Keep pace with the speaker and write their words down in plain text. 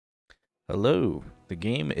Hello, the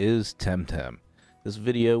game is Temtem. This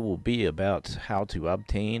video will be about how to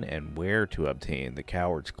obtain and where to obtain the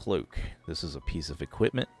Coward's Cloak. This is a piece of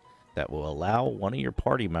equipment that will allow one of your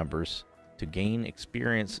party members to gain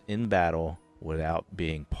experience in battle without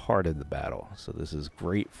being part of the battle. So this is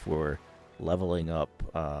great for leveling up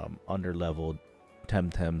under-leveled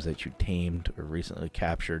Temtems that you tamed or recently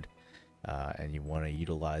captured, and you want to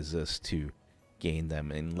utilize this to gain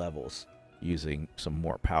them in levels using some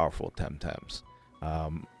more powerful Temtems.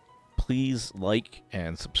 Please like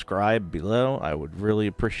and subscribe below. I would really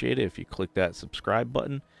appreciate it if you click that subscribe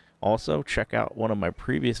button. Also, check out one of my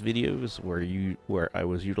previous videos where I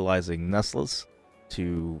was utilizing Nestles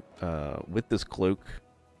to with this cloak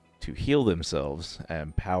to heal themselves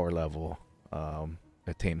and power level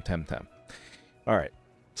a tame Temtem. Alright,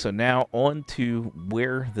 so now on to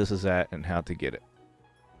where this is at and how to get it.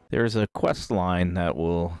 There's a quest line that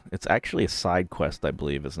it's actually a side quest, I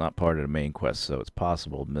believe. It's not part of the main quest, so it's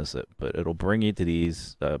possible to miss it. But it'll bring you to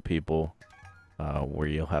these people where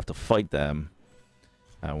you'll have to fight them.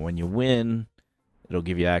 When you win, it'll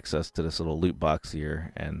give you access to this little loot box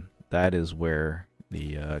here, and that is where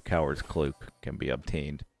the Coward's Cloak can be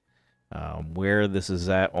obtained. Where this is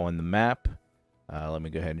at on the map, let me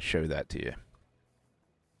go ahead and show that to you.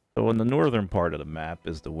 So on the northern part of the map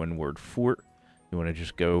is the Windward Fort. You want to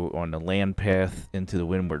just go on the land path into the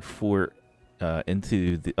Windward Fort, up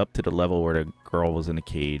to the level where the girl was in a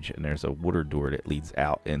cage, and there's a water door that leads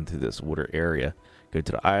out into this water area. Go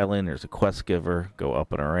to the island, there's a quest giver, go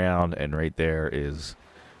up and around, and right there is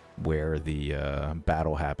where the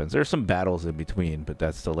battle happens. There's some battles in between, but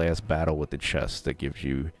that's the last battle with the chest that gives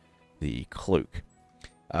you the cloak.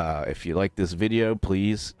 If you like this video,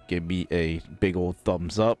 please give me a big old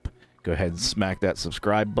thumbs up. Go ahead and smack that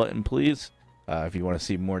subscribe button, please. If you want to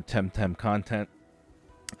see more Temtem content,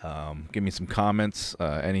 give me some comments,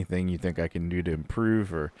 anything you think I can do to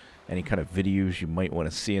improve, or any kind of videos you might want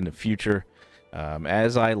to see in the future.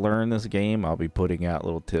 As I learn this game, I'll be putting out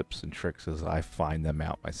little tips and tricks as I find them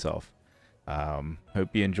out myself.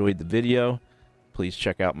 Hope you enjoyed the video. Please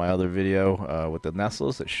check out my other video with the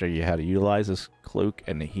Nestles that show you how to utilize this cloak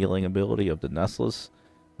and the healing ability of the Nestles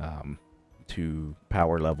to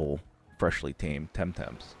power level freshly tamed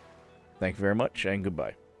Temtems. Thank you very much, and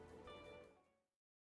goodbye.